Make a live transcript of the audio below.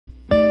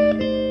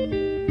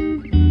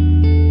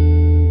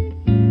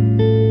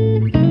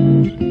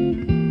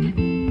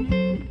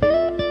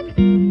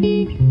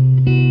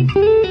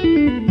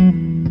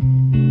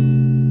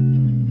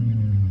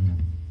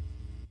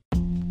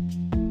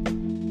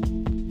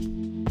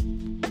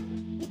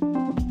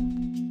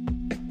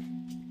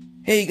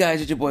Hey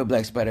guys, it's your boy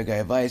Black Spider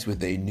Guy Vice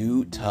with a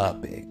new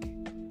topic.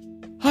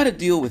 How to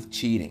deal with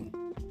cheating.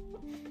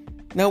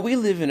 Now we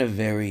live in a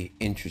very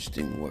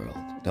interesting world,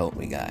 don't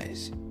we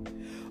guys?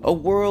 A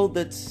world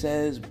that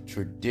says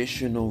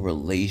traditional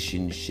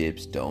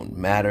relationships don't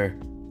matter.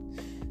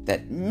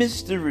 That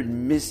Mr.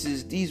 and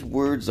Mrs., these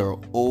words are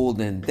old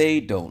and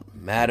they don't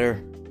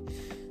matter.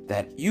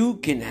 That you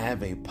can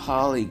have a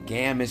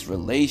polygamous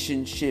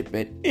relationship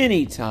at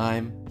any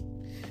time.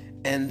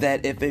 And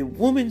that if a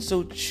woman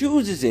so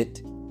chooses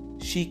it,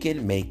 she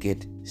can make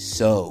it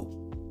so.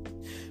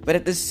 But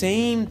at the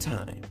same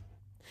time,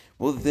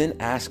 we'll then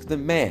ask the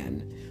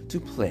man to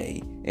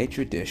play a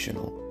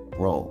traditional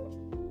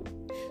role.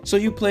 So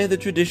you play the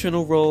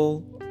traditional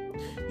role,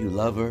 you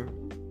love her,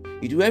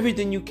 you do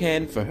everything you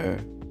can for her,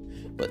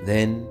 but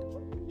then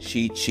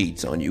she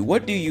cheats on you.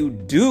 What do you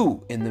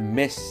do in the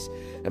midst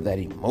of that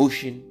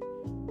emotion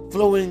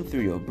flowing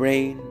through your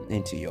brain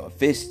into your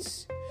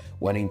fists?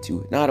 Wanting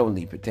to not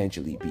only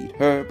potentially beat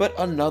her, but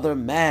another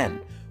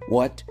man.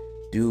 What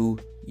do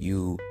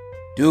you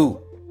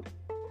do?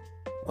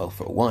 Well,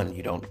 for one,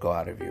 you don't go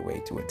out of your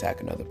way to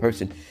attack another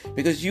person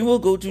because you will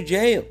go to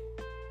jail.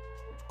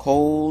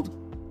 Cold,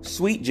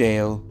 sweet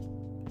jail,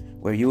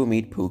 where you will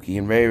meet Pookie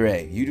and Ray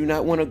Ray. You do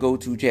not want to go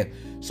to jail.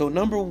 So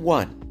number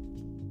one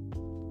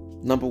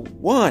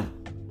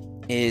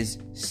is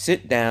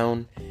sit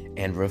down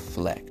and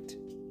reflect.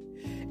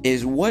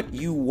 Is what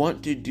you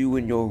want to do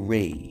in your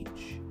rage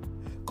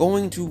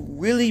going to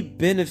really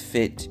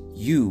benefit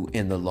you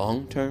in the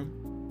long term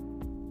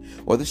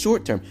or the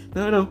short term?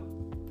 No.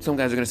 Some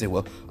guys are going to say,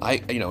 well,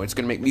 it's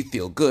going to make me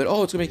feel good.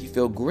 Oh, it's going to make you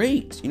feel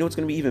great. You know what's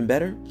going to be even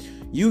better?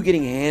 You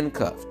getting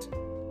handcuffed.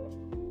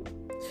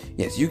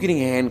 Yes, you getting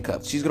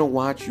handcuffed. She's going to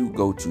watch you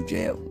go to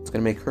jail. It's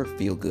going to make her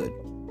feel good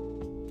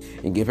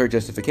and give her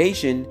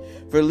justification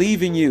for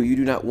leaving you. You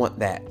do not want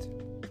that.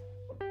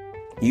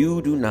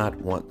 You do not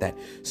want that.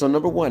 So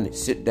number one,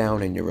 sit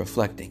down and you're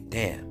reflecting.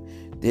 Damn.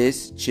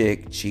 This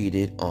chick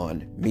cheated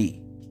on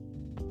me.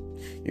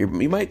 You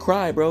might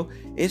cry, bro.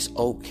 It's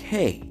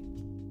okay.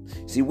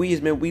 See, we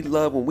as men, we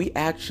love when we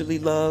actually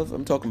love.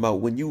 I'm talking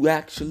about when you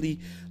actually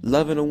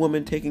loving a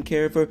woman, taking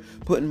care of her,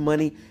 putting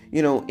money,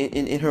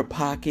 in her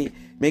pocket,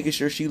 making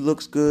sure she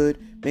looks good,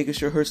 making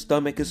sure her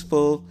stomach is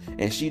full,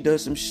 and she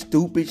does some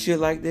stupid shit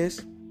like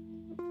this.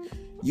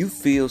 You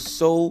feel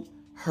so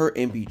hurt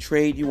and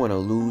betrayed, you want to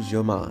lose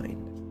your mind.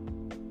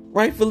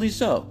 Rightfully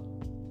so.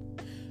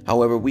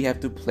 However, we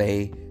have to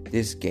play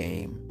this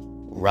game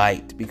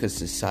right because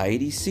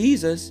society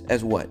sees us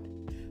as what?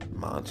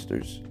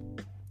 Monsters,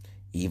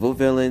 evil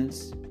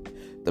villains,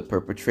 the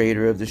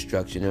perpetrator of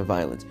destruction and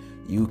violence.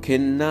 You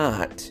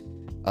cannot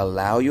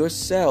allow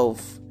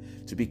yourself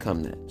to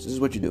become that. This is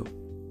what you do,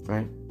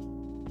 right?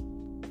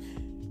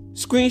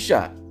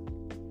 Screenshot.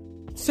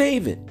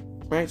 Save it,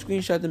 right?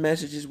 Screenshot the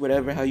messages,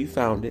 whatever, how you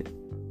found it.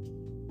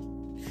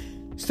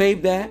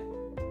 Save that.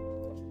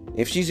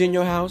 If she's in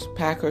your house,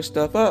 pack her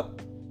stuff up.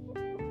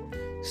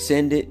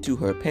 Send it to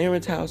her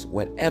parents' house,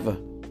 whatever.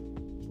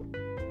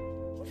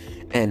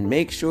 And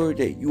make sure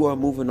that you are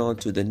moving on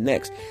to the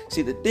next.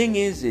 See, the thing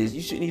is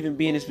you shouldn't even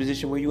be in this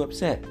position where you're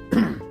upset.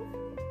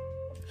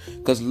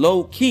 Because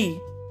low key,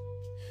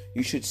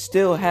 you should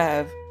still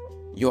have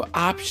your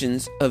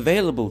options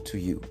available to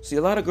you. See,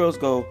 a lot of girls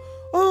go,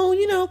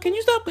 oh, can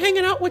you stop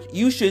hanging out with...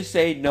 You should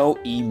say no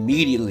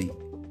immediately.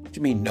 What do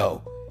you mean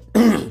no?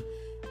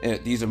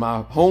 These are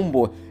my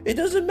homeboy. It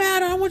doesn't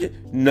matter. I want you...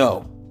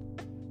 No.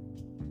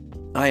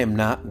 I am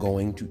not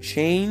going to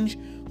change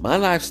my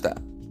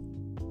lifestyle.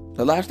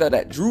 The lifestyle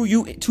that drew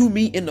you to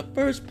me in the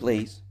first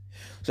place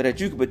so that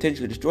you could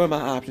potentially destroy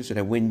my options so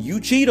that when you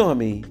cheat on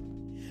me,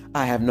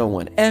 I have no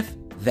one. F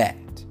that.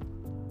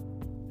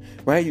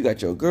 Right? You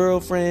got your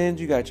girlfriends,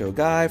 you got your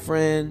guy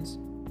friends,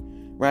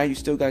 right? You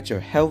still got your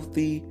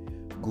healthy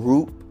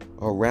group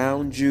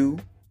around you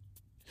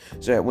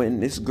so that when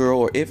this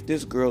girl or if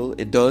this girl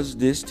it does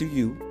this to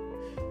you,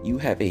 you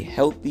have a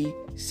healthy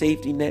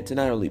safety net to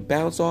not only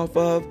bounce off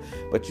of,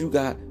 but you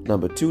got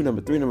number 2,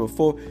 number 3, number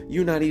 4.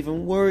 You're not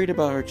even worried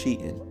about her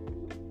cheating.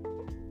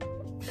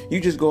 You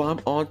just go, I'm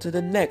on to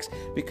the next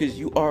because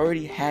you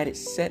already had it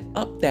set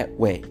up that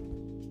way.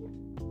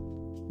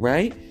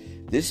 Right?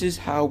 This is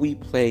how we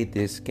play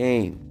this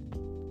game.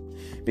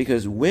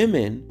 Because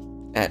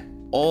women at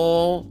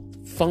all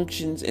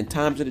functions and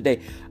times of the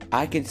day,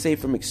 I can say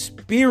from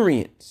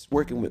experience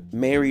working with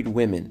married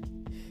women,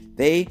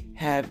 they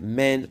have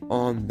men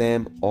on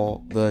them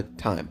all the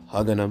time,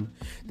 hugging them.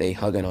 They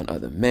hugging on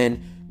other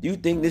men. You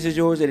think this is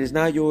yours? It is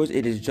not yours.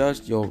 It is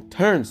just your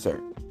turn, sir.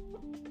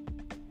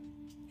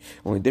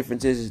 Only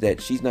difference is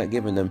that she's not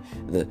giving them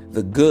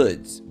the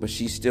goods, but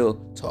she's still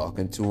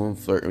talking to them,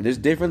 flirting. There's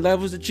different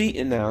levels of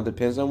cheating now.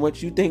 Depends on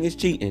what you think is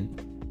cheating,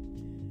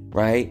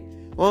 right?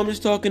 Well, I'm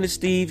just talking to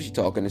Steve. She's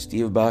talking to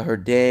Steve about her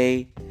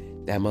day.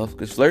 That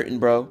motherfucker's flirting,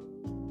 bro.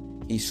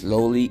 He's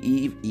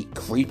slowly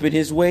creeping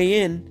his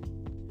way in.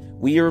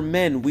 We are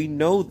men. We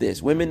know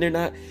this. Women,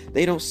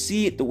 they don't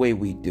see it the way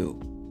we do.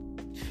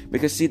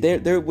 Because see,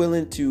 they're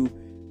willing to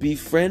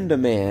befriend a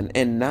man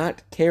and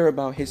not care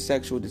about his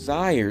sexual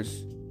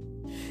desires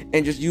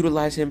and just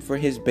utilize him for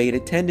his beta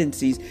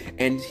tendencies,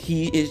 and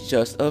he is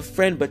just a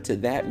friend. But to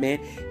that man,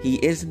 he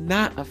is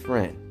not a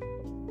friend.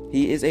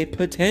 He is a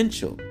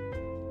potential.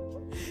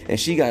 And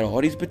she got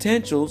all these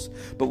potentials,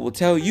 but will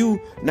tell you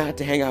not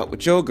to hang out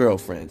with your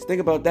girlfriends. Think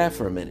about that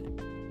for a minute.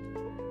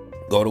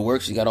 Go to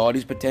work, she got all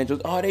these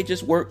potentials. Oh, they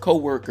just work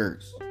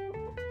co-workers.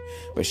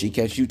 But she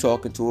catch you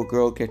talking to a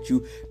girl, catch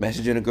you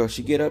messaging a girl,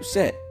 she get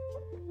upset.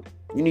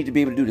 You need to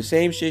be able to do the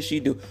same shit she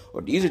do.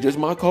 Or these are just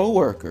my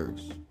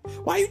co-workers.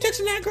 Why are you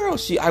texting that girl?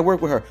 I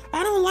work with her.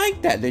 I don't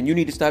like that. Then you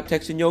need to stop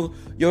texting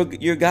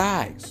your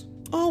guys.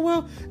 Oh,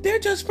 well, they're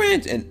just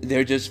friends. And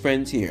they're just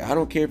friends here. I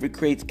don't care if it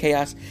creates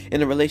chaos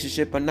in a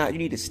relationship or not. You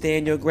need to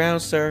stand your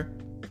ground, sir.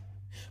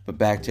 But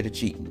back to the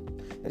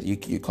cheating.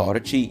 You call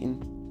it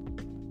cheating.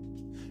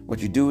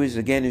 What you do is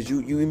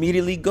you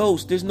immediately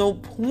ghost. There's no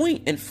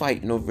point in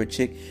fighting over a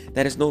chick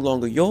that is no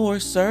longer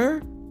yours,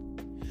 sir.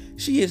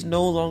 She is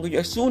no longer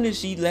yours. As soon as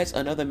she lets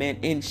another man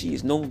in, she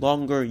is no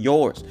longer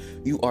yours.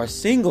 You are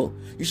single.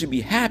 You should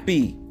be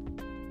happy.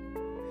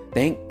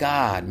 Thank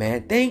God,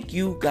 man. Thank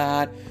you,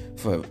 God,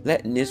 for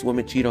letting this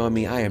woman cheat on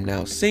me. I am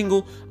now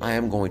single. I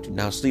am going to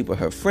now sleep with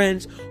her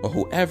friends or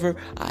whoever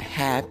I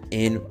have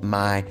in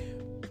my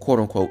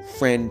quote-unquote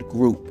friend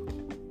group.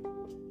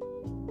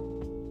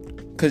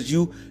 Because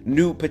you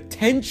knew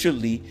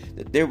potentially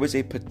that there was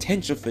a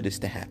potential for this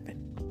to happen.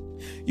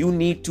 You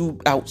need to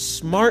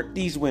outsmart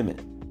these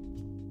women.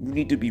 You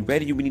need to be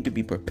ready. You need to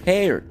be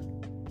prepared.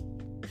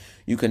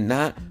 You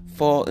cannot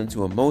fall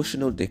into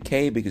emotional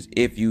decay, because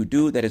if you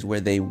do, that is where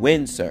they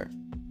win, sir.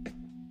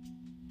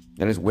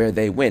 That is where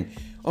they win.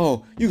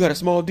 Oh, you got a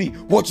small D.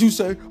 What you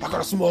say? I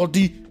got a small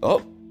D.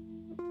 Oh,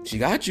 she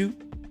got you.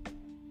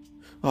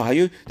 Oh,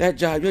 your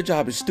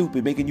job is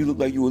stupid, making you look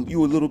like you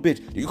a little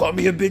bitch. You call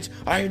me a bitch?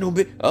 I ain't no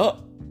bitch. Oh,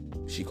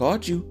 she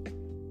caught you.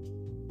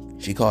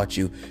 She caught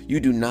you. You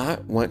do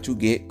not want to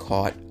get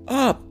caught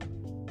up.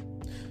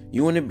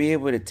 You want to be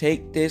able to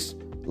take this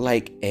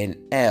like an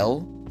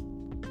L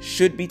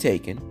should be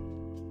taken.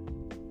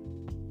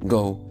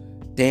 Go,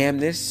 damn,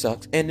 this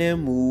sucks, and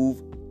then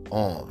move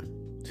on.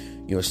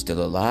 You're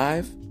still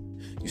alive.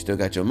 You still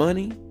got your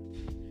money.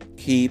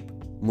 Keep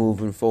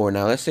moving forward.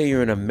 Now, let's say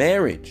you're in a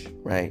marriage,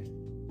 right?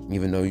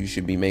 Even though you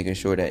should be making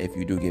sure that if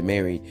you do get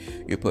married,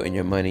 you're putting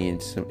your money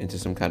into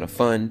some kind of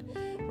fund,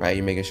 right?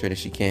 You're making sure that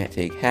she can't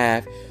take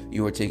half.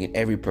 You are taking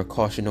every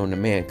precaution known to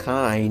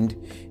mankind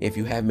if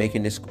you have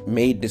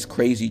made this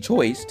crazy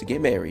choice to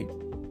get married.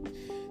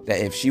 That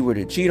if she were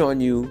to cheat on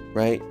you,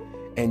 right,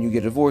 and you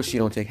get divorced, she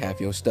don't take half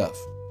your stuff.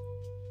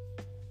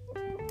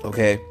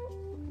 Okay?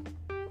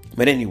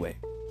 But anyway,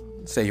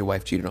 say your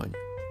wife cheated on you.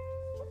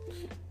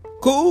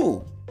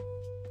 Cool.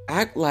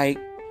 Act like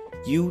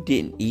you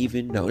didn't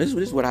even know. This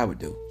is what I would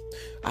do.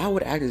 I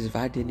would act as if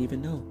I didn't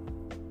even know.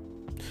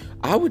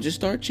 I would just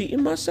start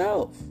cheating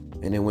myself.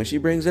 And then when she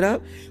brings it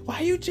up,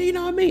 why are you cheating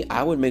on me?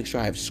 I would make sure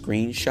I've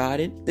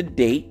screenshotted the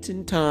dates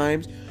and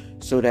times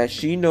so that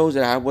she knows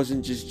that I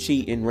wasn't just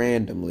cheating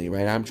randomly,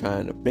 right? I'm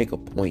trying to make a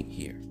point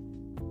here,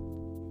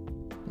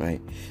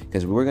 right?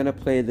 Because we're going to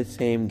play the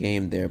same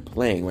game they're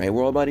playing, right?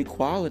 We're all about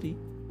equality.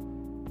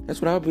 That's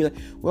what I would be like.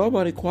 We're all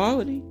about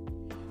equality.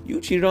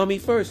 You cheated on me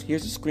first.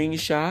 Here's a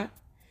screenshot.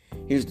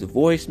 Here's the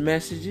voice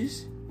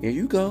messages. Here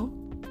you go.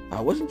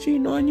 I wasn't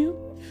cheating on you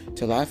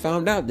till I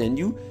found out. Then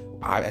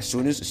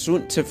soon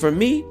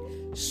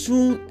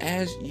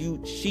as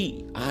you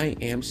cheat, I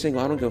am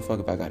single. I don't give a fuck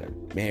if I got a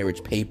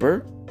marriage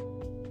paper.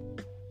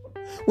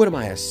 What am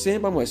I, a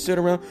simp? I'm gonna sit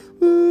around.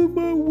 Oh,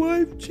 my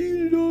wife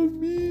cheated on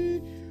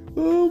me.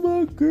 Oh,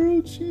 my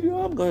girl cheated.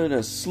 I'm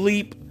gonna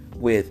sleep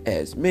with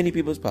as many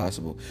people as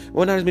possible.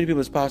 Well, not as many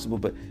people as possible,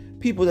 but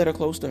people that are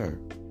close to her.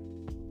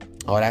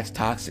 Oh, that's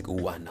toxic.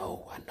 Ooh, I know.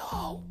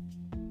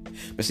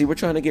 But see, we're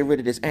trying to get rid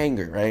of this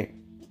anger, right?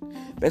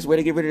 Best way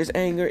to get rid of this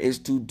anger is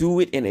to do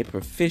it in a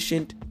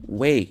proficient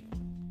way,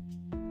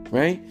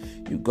 right?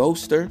 You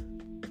ghost her,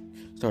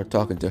 start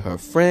talking to her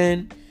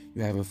friend,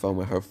 you having fun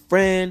with her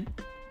friend,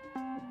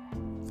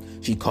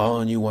 she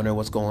calling you, wondering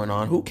what's going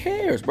on. Who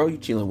cares, bro? You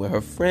chilling with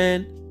her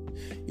friend,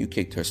 you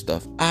kicked her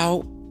stuff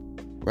out,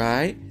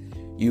 right?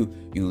 You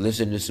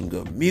listen to some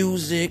good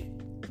music,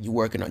 you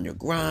working on your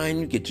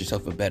grind, you get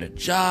yourself a better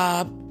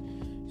job,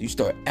 you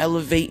start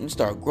elevating,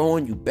 start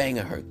growing, you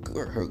banging her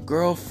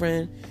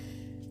girlfriend,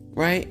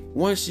 right?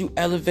 Once you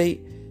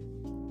elevate,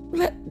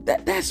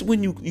 that's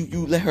when you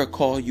let her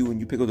call you and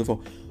you pick up the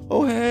phone.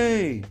 Oh,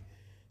 hey,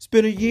 it's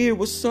been a year.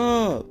 What's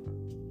up?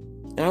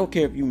 And I don't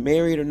care if you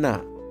married or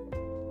not.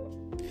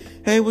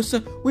 Hey, what's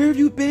up? Where have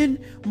you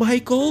been,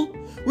 Michael?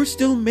 We're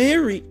still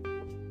married.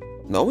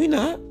 No, we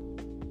not.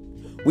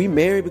 We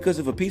married because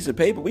of a piece of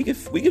paper. We could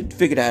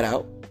figure that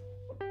out.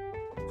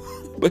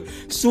 But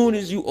soon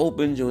as you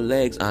opened your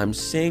legs, I'm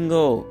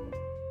single.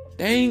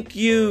 Thank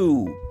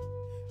you.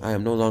 I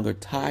am no longer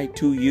tied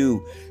to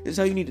you. This is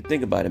how you need to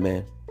think about it,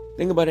 man.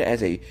 Think about it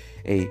as a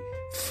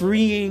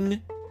freeing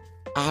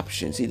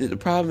option. See, the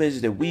problem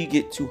is that we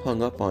get too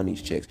hung up on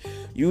these chicks.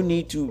 You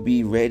need to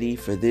be ready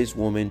for this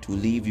woman to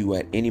leave you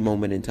at any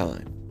moment in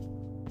time.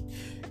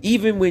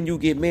 Even when you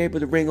get married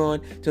with a ring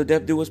on till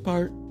death do us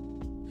part,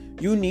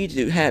 You need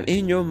to have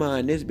in your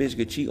mind this bitch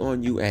could cheat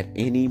on you at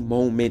any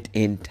moment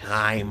in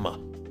time.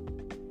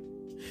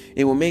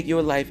 It will make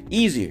your life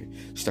easier.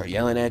 Start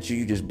yelling at you,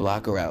 you just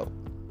block her out.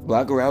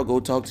 Block her out, go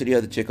talk to the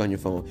other chick on your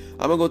phone.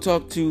 I'm gonna go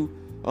talk to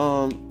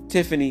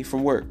Tiffany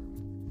from work.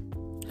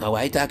 Oh,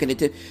 why you talking to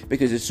Tiffany?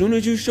 Because as soon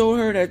as you show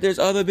her that there's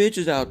other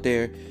bitches out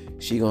there,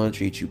 she gonna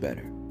treat you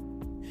better.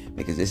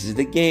 Because this is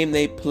the game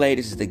they play.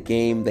 This is the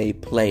game they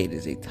play. It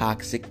is a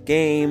toxic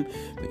game.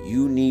 But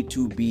you need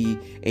to be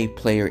a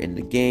player in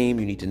the game.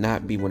 You need to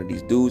not be one of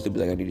these dudes that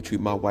be like, I need to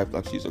treat my wife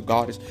like she's a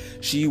goddess.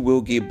 She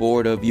will get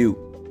bored of you.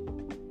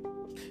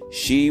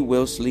 She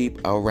will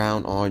sleep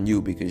around on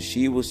you because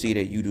she will see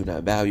that you do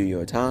not value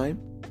your time.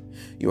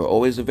 You're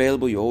always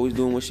available. You're always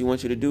doing what she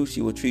wants you to do.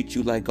 She will treat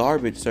you like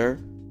garbage, sir.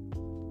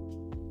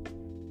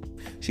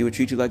 She will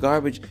treat you like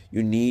garbage.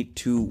 You need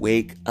to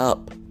wake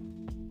up.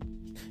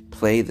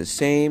 Play the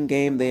same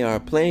game they are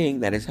playing.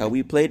 That is how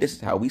we play. This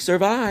is how we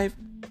survive.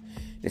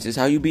 This is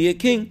how you be a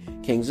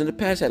king. Kings in the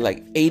past had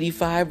like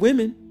 85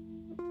 women.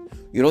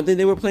 You don't think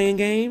they were playing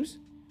games?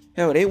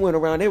 Hell, they went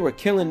around, they were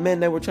killing men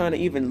that were trying to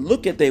even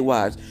look at their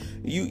wives.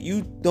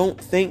 You don't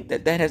think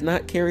that has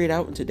not carried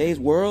out in today's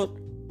world?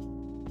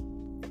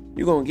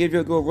 You're going to give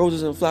your girl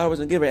roses and flowers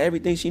and give her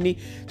everything she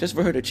needs just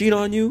for her to cheat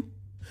on you?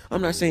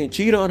 I'm not saying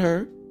cheat on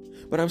her,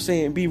 but I'm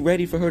saying be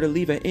ready for her to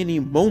leave at any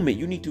moment.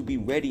 You need to be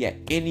ready at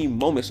any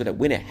moment so that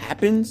when it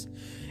happens,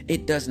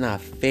 it does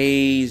not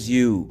faze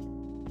you.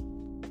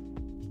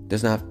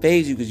 Does not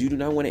faze you because you do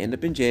not want to end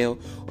up in jail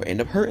or end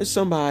up hurting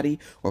somebody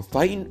or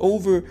fighting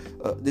over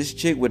this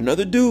chick with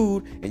another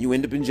dude and you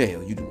end up in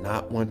jail. You do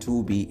not want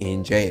to be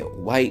in jail.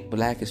 White,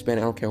 black,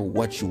 Hispanic, I don't care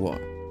what you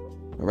are.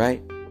 All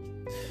right?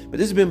 But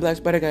this has been Black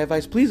Spider Guy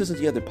Advice. Please listen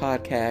to the other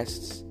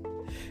podcasts.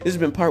 This has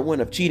been part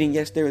 1 of cheating.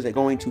 Yes, there is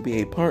going to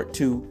be a part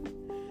 2.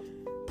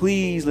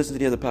 Please listen to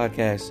the other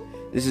podcasts.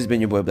 This has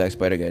been your boy Black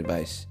Spider Guy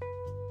Advice.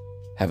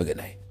 Have a good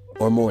night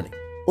or morning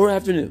or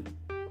afternoon,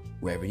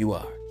 wherever you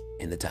are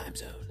in the time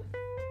zone.